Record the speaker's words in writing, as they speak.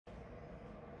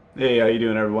Hey, how you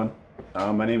doing, everyone?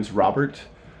 My name's Robert.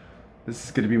 This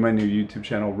is going to be my new YouTube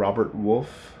channel, Robert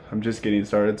Wolf. I'm just getting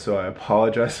started, so I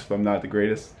apologize if I'm not the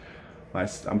greatest.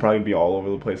 I'm probably gonna be all over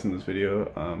the place in this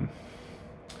video.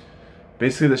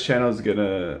 Basically, this channel is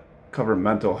gonna cover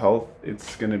mental health.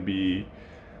 It's gonna be,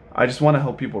 I just want to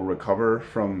help people recover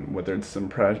from whether it's some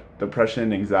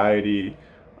depression, anxiety,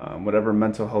 whatever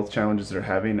mental health challenges they're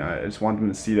having. I just want them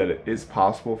to see that it is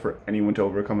possible for anyone to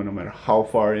overcome it, no matter how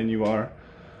far in you are.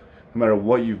 No matter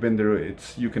what you've been through,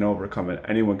 you can overcome it.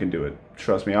 Anyone can do it.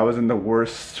 Trust me, I was in the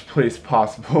worst place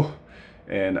possible,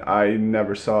 and I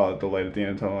never saw the light at the end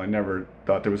of the tunnel. I never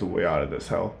thought there was a way out of this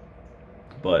hell,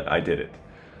 but I did it.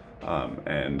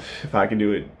 And if I can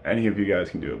do it, any of you guys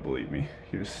can do it. Believe me.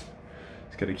 You just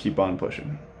gotta keep on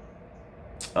pushing.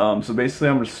 So basically,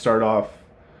 I'm gonna start off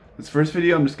this first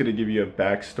video. I'm just gonna give you a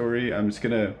backstory. I'm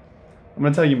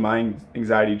gonna tell you my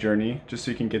anxiety journey, just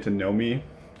so you can get to know me.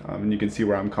 And you can see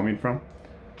where I'm coming from.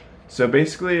 So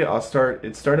basically,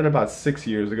 it started about 6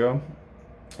 years ago.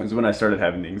 Is when I started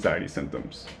having the anxiety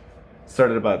symptoms. It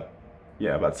started about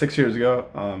 6 years ago.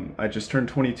 I just turned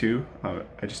 22.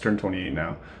 I just turned 28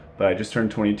 now, but I just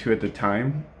turned 22 at the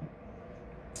time.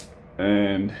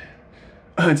 And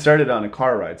it started on a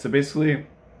car ride. So basically,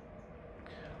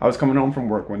 I was coming home from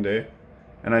work one day,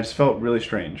 and I just felt really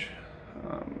strange.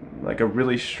 Like a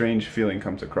really strange feeling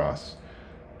comes across.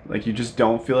 Like you just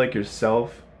don't feel like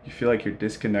yourself. You feel like you're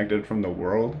disconnected from the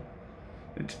world.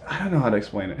 I don't know how to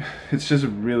explain it. It's just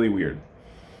really weird.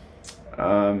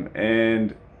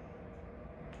 And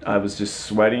I was just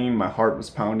sweating. My heart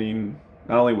was pounding.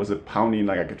 Not only was it pounding,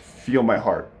 like I could feel my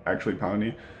heart actually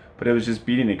pounding, but it was just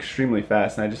beating extremely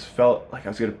fast. And I just felt like I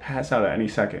was going to pass out at any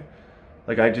second.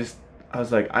 Like I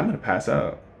was like, I'm going to pass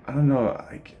out. I don't know.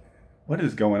 Like, what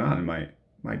is going on? Am I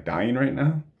dying right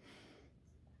now?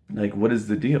 Like, what is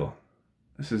the deal?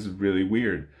 This is really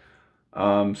weird.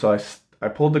 So I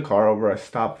pulled the car over. I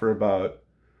stopped for about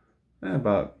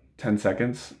 10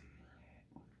 seconds.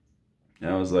 And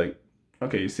I was like,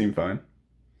 okay, you seem fine.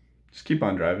 Just keep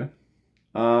on driving.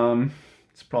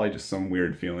 It's probably just some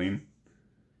weird feeling.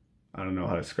 I don't know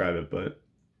how to describe it, but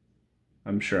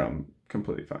I'm sure I'm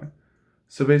completely fine.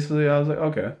 So basically I was like,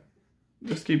 okay,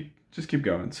 just keep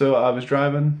going. So I was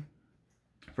driving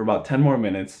for about 10 more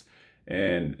minutes.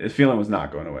 And the feeling was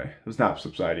not going away. It was not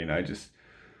subsiding. I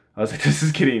was like,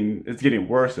 it's getting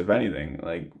worse, if anything.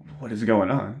 Like, what is going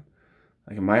on?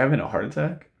 Like, am I having a heart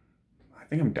attack? I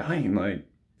think I'm dying. Like, it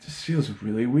just feels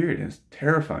really weird. And it's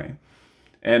terrifying.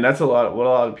 And that's what a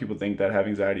lot of people think that have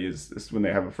anxiety is when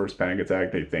they have a first panic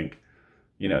attack, they think,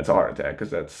 it's a heart attack.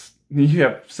 Because you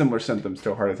have similar symptoms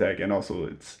to a heart attack. And also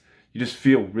you just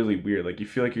feel really weird. Like, you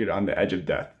feel like you're on the edge of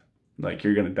death. Like,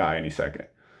 you're going to die any second.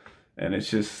 And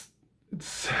it's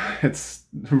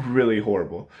really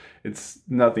horrible. It's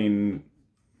nothing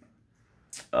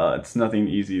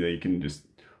easy that you can just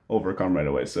overcome right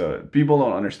away. So people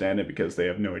don't understand it because they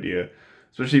have no idea,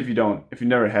 especially if you've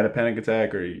never had a panic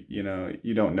attack, or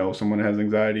you don't know someone who has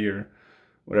anxiety or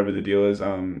whatever the deal is.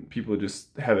 People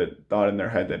just have it thought in their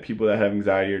head that people that have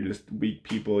anxiety are just weak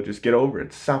people. Just get over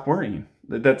it. Stop worrying.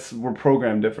 We're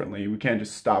programmed differently. We can't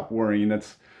just stop worrying.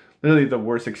 That's literally the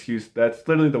worst excuse. That's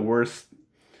literally the worst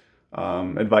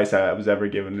advice I was ever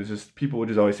given. Is just people would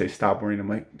just always say stop worrying. I'm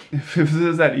like, if it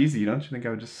was that easy, don't you think I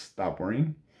would just stop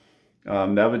worrying?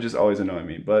 That would just always annoy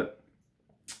me. But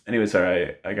anyway,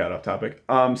 sorry, I got off topic.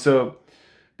 So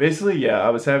basically, yeah,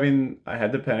 I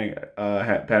had the panic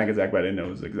attack, but I didn't know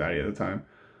it was anxiety at the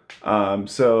time.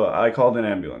 So I called an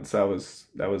ambulance. That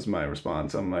was my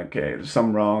response. I'm like, okay, there's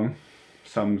something wrong,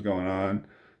 something's going on.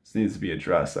 This needs to be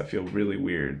addressed. I feel really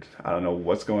weird. I don't know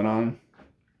what's going on,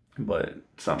 but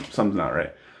something's not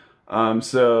right.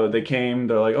 So they came.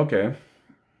 They're like, okay,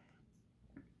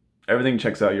 everything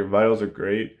checks out. Your vitals are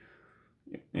great.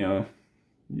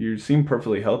 You seem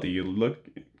perfectly healthy. You're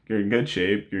in good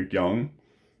shape. You're young,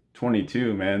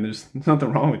 22, man. There's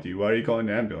nothing wrong with you. Why are you calling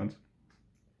an ambulance?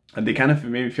 And they kind of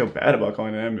made me feel bad about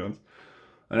calling an ambulance.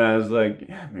 And I was like,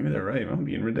 yeah, maybe they're right. I'm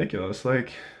being ridiculous.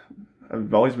 Like,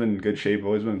 I've always been in good shape.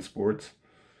 Always been in sports,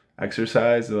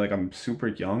 exercise. They're like, I'm super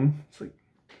young. It's like,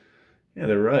 yeah,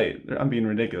 they're right. I'm being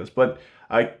ridiculous. But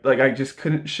I just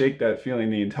couldn't shake that feeling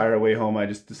the entire way home. I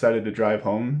just decided to drive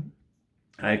home,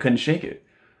 and I couldn't shake it.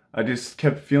 I just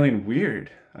kept feeling weird.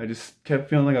 I just kept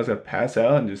feeling like I was gonna pass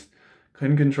out, and just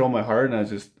couldn't control my heart.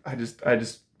 And I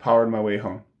just powered my way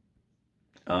home.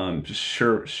 Just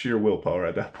sheer willpower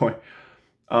at that point.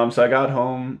 So I got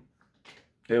home.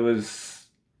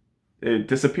 It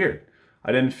disappeared.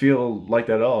 I didn't feel like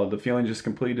that at all. The feeling just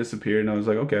completely disappeared, and I was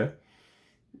like, okay,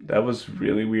 that was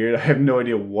really weird. I have no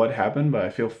idea what happened, but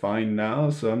I feel fine now,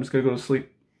 so I'm just gonna go to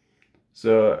sleep.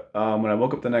 So when I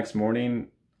woke up the next morning,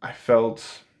 I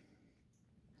felt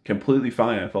completely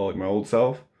fine. I felt like my old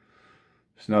self.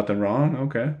 There's nothing wrong.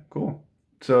 Okay, cool.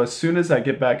 So as soon as I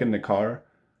get back in the car,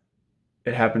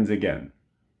 it happens again.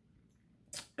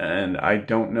 And I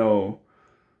don't know.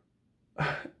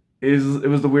 It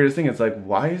was the weirdest thing. It's like,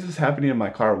 why is this happening in my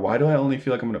car? Why do I only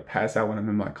feel like I'm gonna pass out when I'm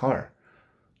in my car?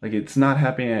 Like it's not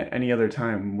happening at any other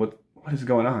time. What is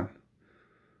going on?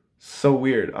 So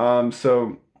weird.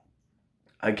 So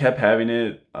I kept having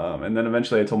it, and then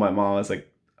eventually I told my mom, I was like,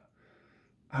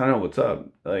 I don't know what's up.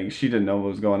 Like she didn't know what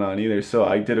was going on either. So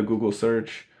I did a Google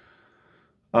search.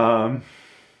 Um,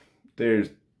 there's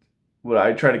what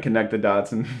I try to connect the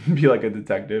dots and be like a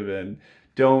detective, and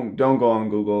don't go on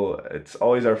Google. It's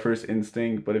always our first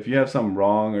instinct, but if you have something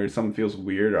wrong or something feels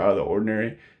weird or out of the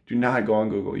ordinary, do not go on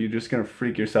Google. You're just gonna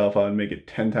freak yourself out and make it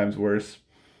 10 times worse.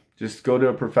 Just go to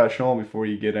a professional before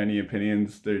you get any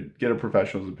opinions. Get a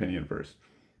professional's opinion first.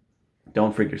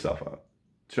 Don't freak yourself out.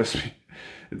 Trust me,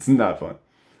 it's not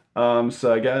fun.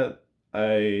 So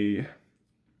I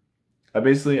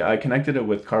I connected it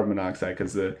with carbon monoxide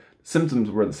because the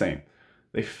symptoms were the same.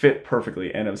 They fit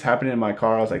perfectly, and it was happening in my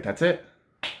car. I was like, that's it.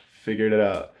 Figured it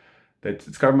out. That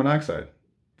it's carbon monoxide.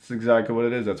 It's exactly what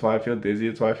it is. That's why I feel dizzy.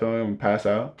 That's why I feel like I'm gonna pass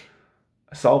out.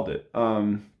 I solved it.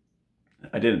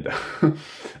 I didn't.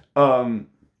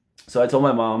 So I told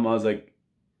my mom, I was like,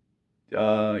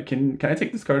 can I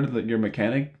take this car to your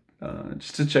mechanic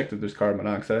just to check that there's carbon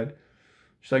monoxide?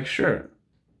 She's like, sure.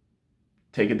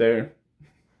 Take it there.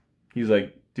 He's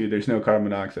like, dude, there's no carbon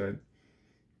monoxide.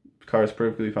 The car's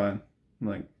perfectly fine. I'm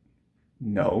like,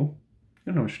 no, you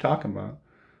don't know what you're talking about.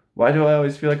 Why do I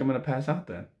always feel like I'm gonna pass out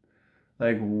then?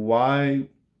 Like, why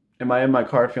am I in my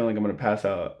car feeling like I'm gonna pass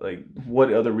out? Like,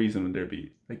 what other reason would there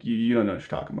be? Like, you don't know what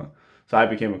you're talking about. So I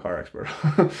became a car expert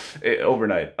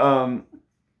overnight. I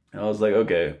was like,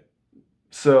 okay.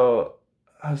 So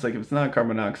I was like, if it's not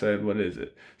carbon monoxide, what is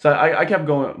it? So I kept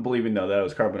going, believing though that it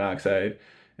was carbon monoxide,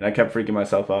 and I kept freaking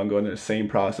myself out and going through the same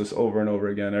process over and over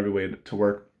again every way to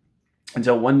work.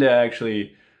 Until one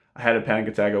day, I had a panic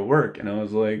attack at work, and I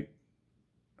was like,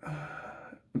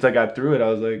 once I got through it, I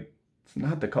was like, it's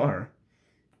not the car.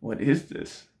 What is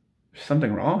this? There's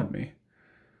something wrong with me.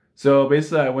 So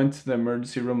basically, I went to the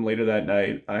emergency room later that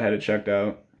night. I had it checked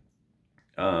out.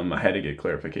 I had to get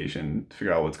clarification to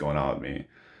figure out what's going on with me.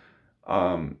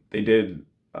 They did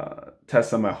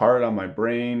tests on my heart, on my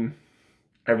brain,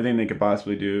 everything they could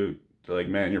possibly do. They're like,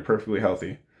 man, you're perfectly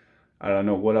healthy. I don't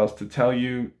know what else to tell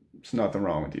you. There's nothing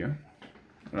wrong with you.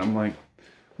 And I'm like,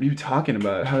 what are you talking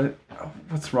about?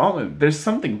 What's wrong with me? There's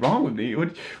something wrong with me.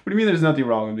 What do you mean there's nothing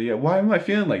wrong with me? Why am I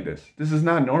feeling like this? This is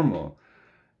not normal.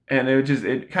 And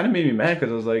it kind of made me mad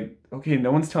because I was like, okay,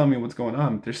 no one's telling me what's going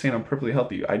on. They're saying I'm perfectly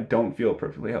healthy. I don't feel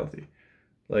perfectly healthy.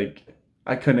 Like,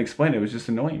 I couldn't explain it. It was just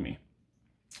annoying me.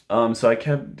 So I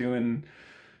kept doing,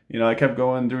 I kept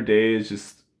going through days,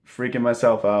 just freaking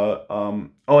myself out.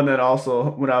 Oh, and then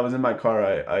also when I was in my car,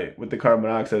 I with the carbon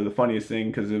monoxide, the funniest thing,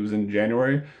 because it was in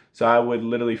January, so I would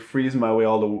literally freeze my way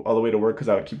all the way to work because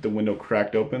I would keep the window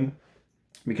cracked open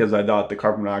because I thought the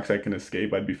carbon monoxide can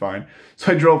escape, I'd be fine.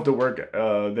 So I drove to work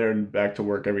there and back to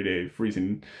work every day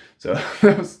freezing. So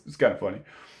it's kind of funny.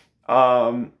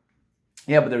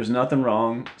 Yeah, but there was nothing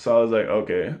wrong. So I was like,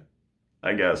 okay,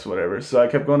 I guess whatever. So I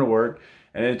kept going to work,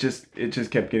 and it just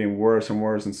kept getting worse and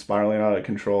worse and spiraling out of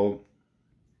control.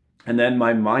 And then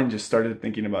my mind just started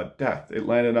thinking about death. It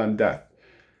landed on death.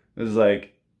 It was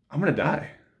like, I'm gonna die.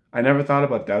 I never thought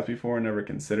about death before. I never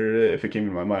considered it. If it came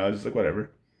to my mind, I was just like, whatever.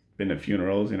 Been to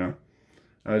funerals, I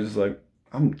was just like,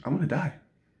 I'm gonna die.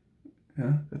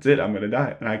 Yeah, that's it. I'm gonna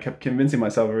die. And I kept convincing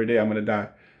myself every day, I'm gonna die.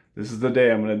 This is the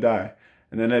day I'm gonna die.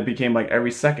 And then it became like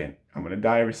every second, I'm gonna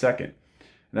die every second.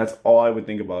 And that's all I would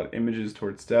think about. Images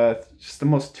towards death, just the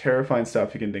most terrifying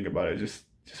stuff you can think about. It just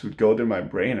would go through my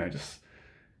brain. I just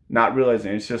not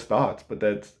realizing it's just thoughts. But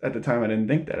that's at the time I didn't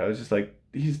think that. I was just like,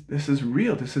 this is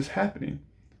real. This is happening.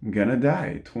 I'm gonna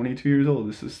die. 22 years old.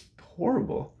 This is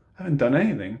horrible. I haven't done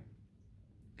anything.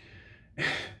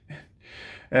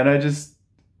 And I just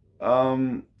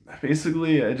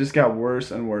basically it just got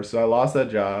worse and worse. So I lost that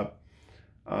job.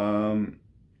 I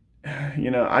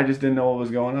just didn't know what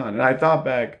was going on. And I thought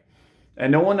back,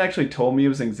 and no one actually told me it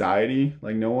was anxiety.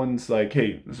 Like, no one's like,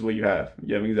 hey, this is what you have.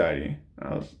 You have anxiety.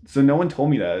 So no one told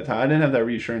me that at the time. I didn't have that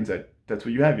reassurance that that's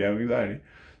what you have. You have anxiety.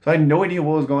 So I had no idea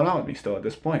what was going on with me still at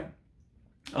this point.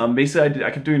 Basically,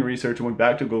 I kept doing research and went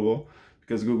back to Google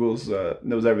because Google's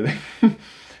knows everything.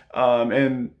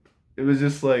 And it was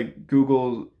just like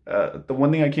Google, the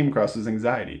one thing I came across was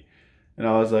anxiety. And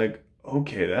I was like,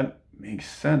 okay, that makes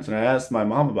sense. And I asked my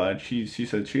mom about it. She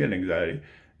said she had anxiety.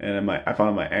 And I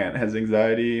found out my aunt has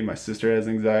anxiety, my sister has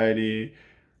anxiety,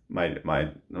 my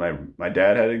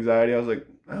dad had anxiety. I was like,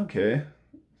 okay,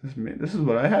 this is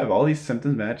what I have. All these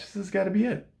symptoms match. This has got to be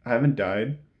it. I haven't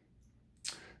died.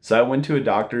 So I went to a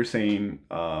doctor saying,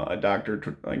 a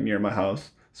doctor like near my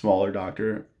house, smaller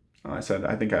doctor. I said,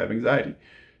 I think I have anxiety.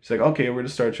 She's like, okay, we're gonna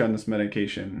start you on this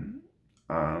medication.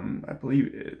 I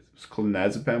believe it was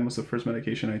clonazepam was the first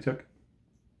medication I took.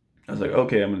 I was like,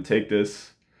 okay, I'm gonna take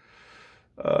this,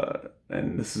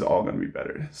 and this is all gonna be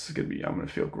better. This is gonna be, I'm gonna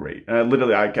feel great. And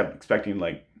I kept expecting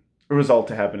like a result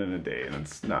to happen in a day, and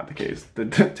it's not the case.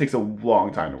 It takes a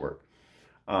long time to work.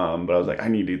 But I was like, I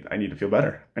need to feel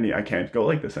better. I can't go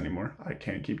like this anymore. I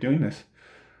can't keep doing this.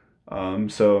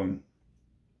 So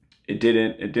it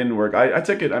didn't work. I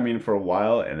took it, I mean, for a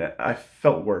while, and I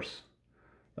felt worse.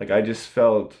 Like I just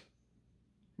felt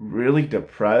really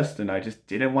depressed, and I just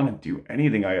didn't want to do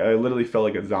anything. I literally felt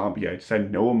like a zombie. I just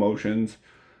had no emotions.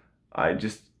 I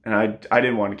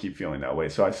didn't want to keep feeling that way.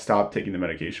 So I stopped taking the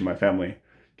medication. My family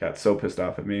got so pissed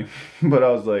off at me. But I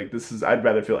was like, I'd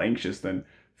rather feel anxious than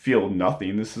feel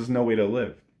nothing. This is no way to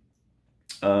live.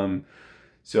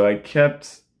 So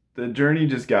the journey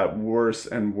just got worse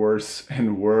and worse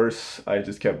and worse. I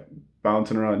just kept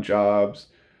bouncing around jobs,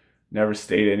 never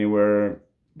stayed anywhere,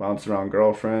 bounced around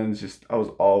girlfriends, I was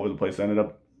all over the place.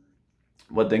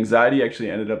 But the anxiety actually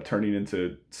ended up turning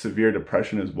into severe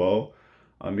depression as well,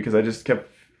 because I just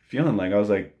kept feeling like, I was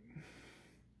like,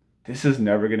 this is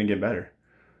never going to get better.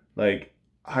 Like,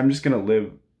 I'm just going to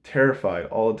live terrified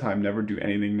all the time, never do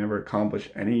anything, never accomplish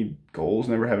any goals,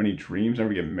 never have any dreams,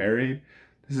 never get married.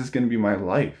 This is going to be my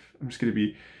life. I'm just going to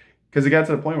be, because it got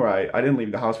to the point where I didn't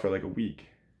leave the house for like a week.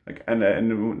 Like, and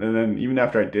then even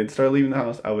after I did start leaving the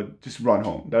house, I would just run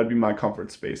home. That would be my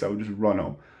comfort space. I would just run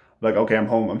home. Like, okay, I'm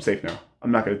home. I'm safe now.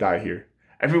 I'm not going to die here.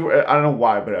 Everywhere, I don't know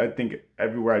why, but I think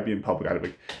everywhere I'd be in public, I'd be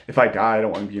like, if I die, I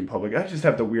don't want to be in public. I just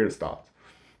have the weirdest thoughts.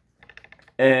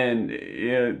 And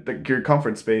your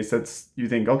comfort space, you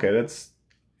think, okay,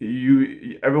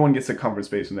 everyone gets a comfort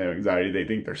space when they have anxiety. They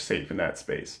think they're safe in that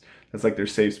space. That's like their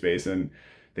safe space, and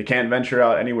they can't venture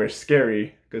out anywhere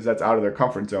scary because that's out of their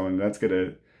comfort zone. That's going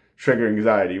to trigger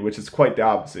anxiety, which is quite the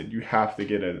opposite. You have to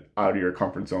get out of your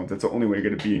comfort zone. That's the only way you're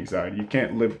going to be anxiety. You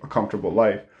can't live a comfortable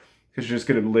life because you're just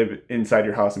going to live inside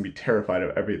your house and be terrified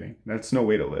of everything. That's no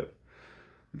way to live.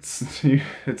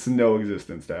 It's no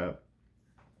existence to have.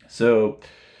 So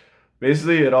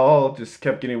basically it all just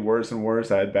kept getting worse and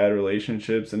worse. I had bad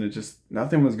relationships, and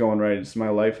nothing was going right. My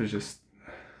life was just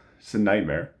a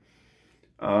nightmare.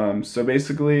 So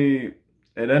basically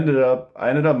I ended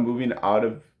up moving out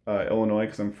of Illinois,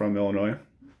 because I'm from Illinois.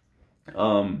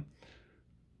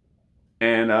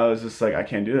 And I was just like, I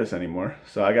can't do this anymore.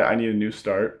 So I need a new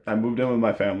start. I moved in with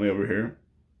my family over here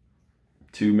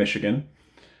to Michigan.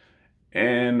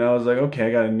 And I was like, okay,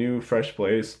 I got a new, fresh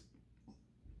place.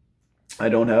 I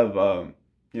don't have,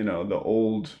 the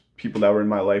old people that were in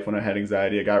my life when I had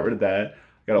anxiety. I got rid of that.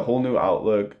 I got a whole new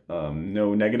outlook.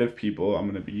 No negative people. I'm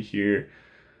going to be here.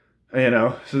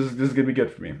 So this is going to be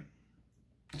good for me.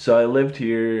 So I lived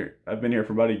here. I've been here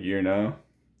for about a year now.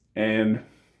 And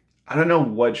I don't know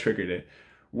what triggered it.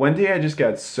 One day I just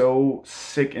got so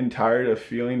sick and tired of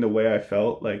feeling the way I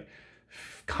felt, like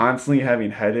constantly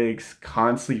having headaches,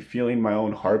 constantly feeling my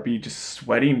own heartbeat, just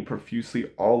sweating profusely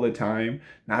all the time,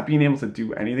 not being able to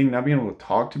do anything, not being able to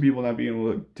talk to people, not being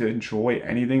able to enjoy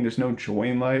anything. There's no joy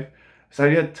in life. So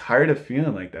I got tired of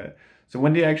feeling like that. So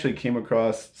one day I actually came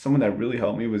across someone that really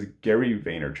helped me. Was Gary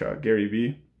Vaynerchuk, Gary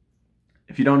V.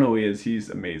 If you don't know who he is, he's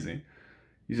amazing.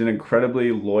 He's an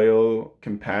incredibly loyal,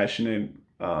 compassionate,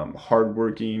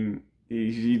 hardworking.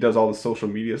 He does all the social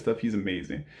media stuff. He's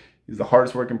amazing. He's the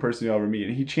hardest working person you'll ever meet.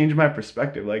 And he changed my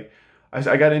perspective. Like,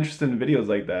 I got interested in videos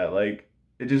like that. Like,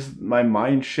 my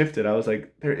mind shifted. I was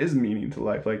like, there is meaning to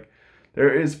life. Like,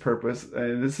 there is purpose.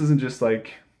 And this isn't just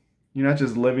like, you're not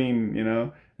just living,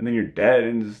 and then you're dead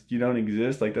and you don't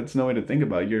exist. Like, that's no way to think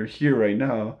about it. You're here right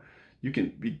now. You can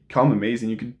become amazing.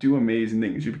 You can do amazing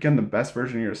things. You become the best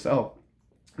version of yourself.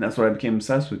 And that's what I became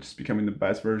obsessed with, just becoming the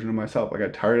best version of myself. I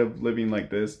got tired of living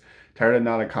like this, tired of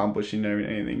not accomplishing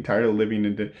anything, tired of living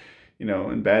into,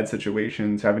 in bad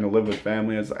situations, having to live with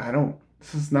family. I was like,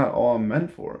 this is not all I'm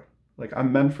meant for. Like,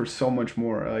 I'm meant for so much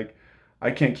more. Like,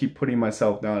 I can't keep putting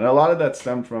myself down. And a lot of that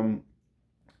stemmed from,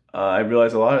 I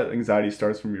realized a lot of anxiety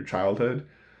starts from your childhood.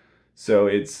 So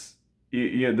it's,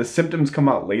 the symptoms come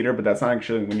out later, but that's not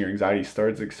actually when your anxiety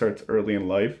starts. It starts early in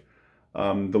life.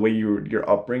 The way your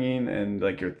upbringing and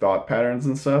like your thought patterns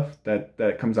and stuff,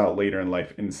 that comes out later in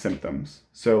life in symptoms.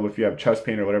 So if you have chest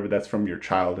pain or whatever, that's from your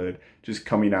childhood, just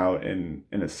coming out in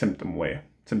a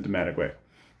symptomatic way.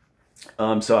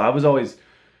 So I was always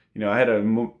You know, I had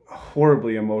a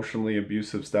horribly emotionally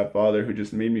abusive stepfather who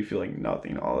just made me feel like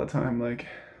nothing all the time. Like,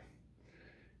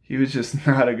 he was just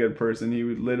not a good person. He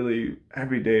would literally,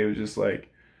 every day, it was just like,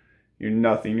 you're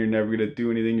nothing. You're never going to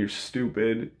do anything. You're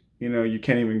stupid. You know, you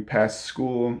can't even pass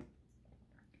school.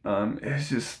 It's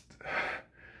just,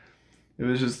 it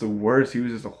was just the worst. He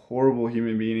was just a horrible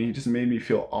human being. And he just made me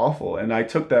feel awful. And I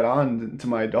took that on to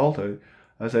my adulthood.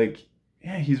 I was like,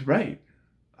 yeah, he's right.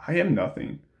 I am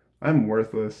nothing. I'm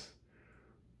worthless.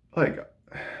 Like,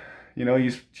 you know,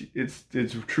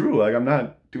 it's true. Like, I'm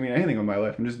not doing anything with my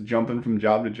life. I'm just jumping from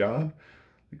job to job.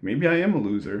 Like, maybe I am a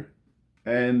loser.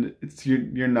 And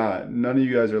you're not. None of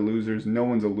you guys are losers. No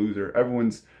one's a loser.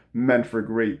 Everyone's meant for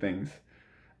great things.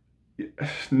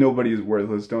 Nobody is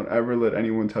worthless. Don't ever let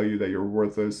anyone tell you that you're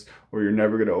worthless or you're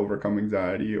never going to overcome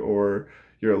anxiety or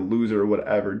you're a loser or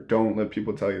whatever. Don't let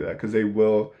people tell you that, because they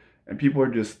will. And people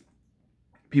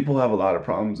have a lot of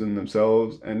problems in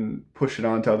themselves and push it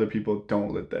on to other people.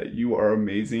 Don't let that. You are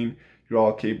amazing. You're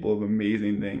all capable of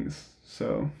amazing things.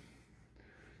 So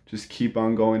just keep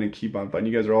on going and keep on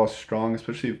fighting. You guys are all strong,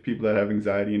 especially if people that have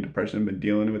anxiety and depression have been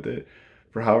dealing with it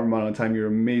for however amount of time. You're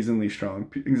amazingly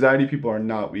strong. Anxiety people are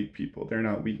not weak people. They're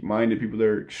not weak-minded people.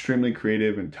 They're extremely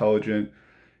creative, intelligent,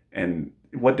 and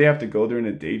what they have to go through in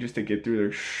a day just to get through, they're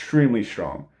extremely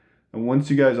strong. And once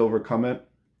you guys overcome it,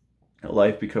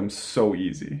 life becomes so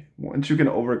easy. Once you can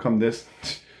overcome this,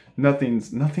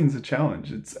 nothing's a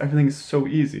challenge. Everything's so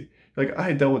easy. Like,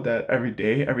 I dealt with that every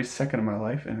day, every second of my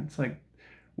life, and it's like,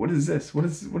 what is this? What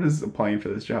is applying for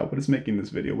this job? What is making this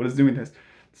video? What is doing this?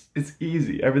 It's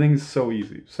easy. Everything's so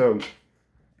easy. So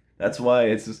that's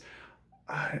why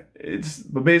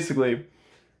but basically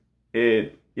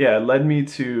it led me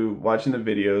to watching the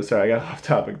videos. Sorry, I got off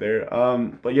topic there.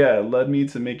 But yeah, it led me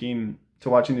to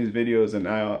watching these videos. And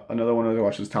another one I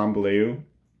watched was Tom Bilyeu.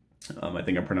 I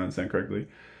think I pronounced that correctly.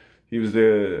 He was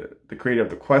the creator of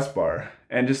the Quest bar.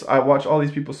 And just, I watch all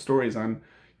these people's stories on,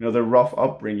 you know, their rough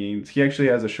upbringings. He actually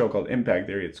has a show called Impact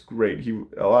Theory. It's great.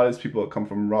 A lot of these people come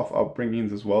from rough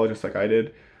upbringings as well, just like I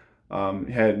did.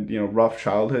 Had, you know, rough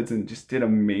childhoods and just did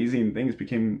amazing things,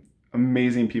 became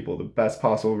amazing people, the best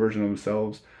possible version of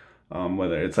themselves.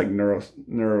 Whether it's like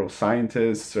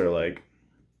neuroscientists or like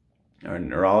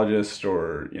neurologists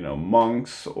or, you know,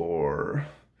 monks or,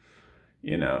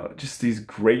 you know, just these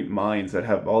great minds that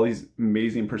have all these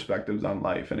amazing perspectives on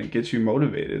life, and it gets you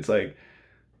motivated. It's like,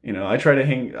 you know, I try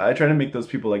to make those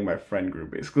people like my friend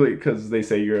group, basically, because they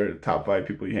say you're top 5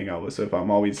 people you hang out with. So if I'm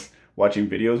always watching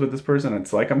videos with this person,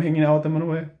 it's like I'm hanging out with them in a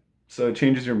way. So it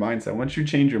changes your mindset. Once you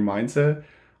change your mindset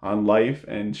on life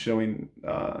and showing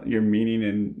your meaning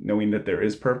and knowing that there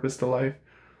is purpose to life,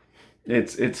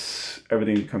 it's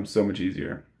everything becomes so much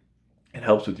easier. It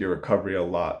helps with your recovery a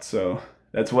lot. So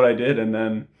that's what I did. And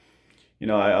then, you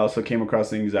know, I also came across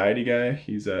the anxiety guy.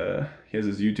 He has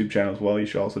his YouTube channel as well. You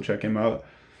should also check him out.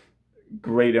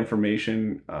 Great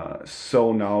information,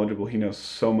 so knowledgeable. He knows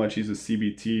so much. He's a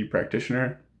CBT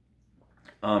practitioner.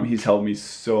 He's helped me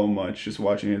so much just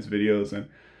watching his videos,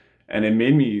 and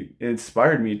it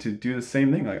inspired me to do the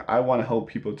same thing. Like, I want to help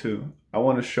people too. I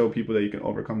want to show people that you can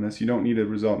overcome this. You don't need to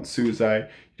result in suicide.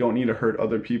 You don't need to hurt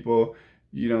other people.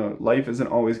 You know, life isn't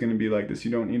always going to be like this.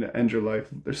 You don't need to end your life.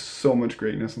 There's so much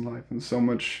greatness in life, and so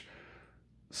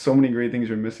many great things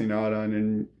you're missing out on,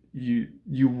 and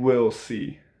you will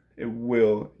see. You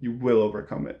will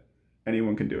overcome it.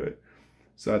 Anyone can do it.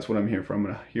 So that's what I'm here for.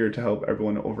 I'm here to help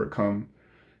everyone overcome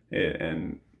it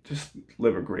and just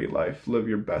live a great life, live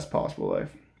your best possible life.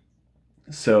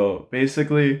 So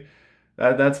basically,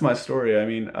 that's my story. I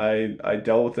mean, I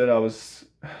dealt with it. I was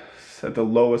at the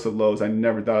lowest of lows. I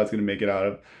never thought I was going to make it out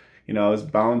of. You know, I was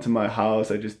bound to my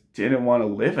house. I just didn't want to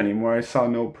live anymore. I saw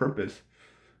no purpose,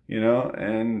 you know,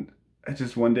 and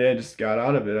one day I just got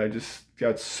out of it. I just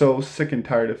got so sick and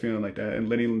tired of feeling like that and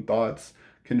letting thoughts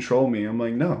control me. I'm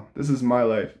like, no, this is my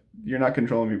life. You're not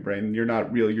controlling me, brain. You're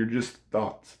not real. You're just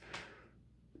thoughts.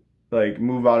 Like,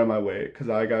 move out of my way, because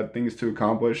I got things to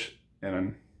accomplish,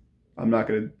 and I'm not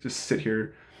going to just sit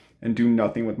here and do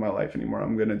nothing with my life anymore.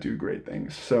 I'm going to do great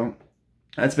things. So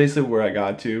that's basically where I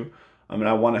got to. I mean,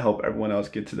 I want to help everyone else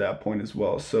get to that point as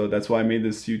well. So that's why I made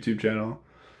this YouTube channel.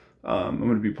 I'm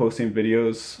going to be posting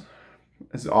videos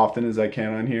as often as I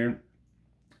can on here.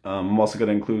 I'm also going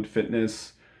to include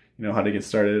fitness, you know, how to get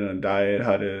started on a diet,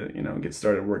 how to, you know, get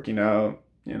started working out,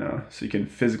 you know, so you can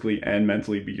physically and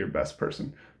mentally be your best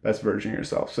person, best version of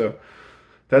yourself. So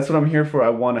that's what I'm here for. I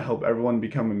want to help everyone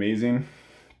become amazing.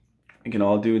 We can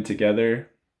all do it together.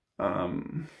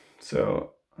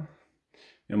 So, you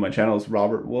know, my channel is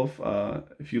Robert Wolf.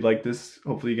 If you like this,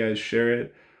 hopefully you guys share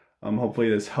it. Hopefully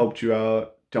this helped you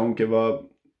out. Don't give up.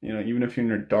 You know, even if you're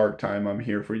in a dark time, I'm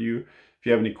here for you. If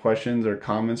you have any questions or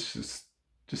comments,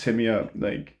 just hit me up.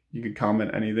 Like, you could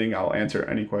comment anything. I'll answer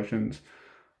any questions.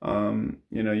 You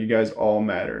know, you guys all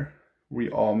matter. We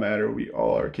all matter. We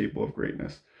all are capable of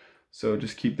greatness. So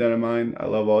just keep that in mind. I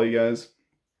love all you guys.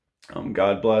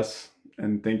 God bless.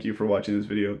 And thank you for watching this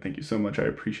video. Thank you so much. I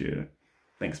appreciate it.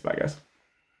 Thanks. Bye, guys.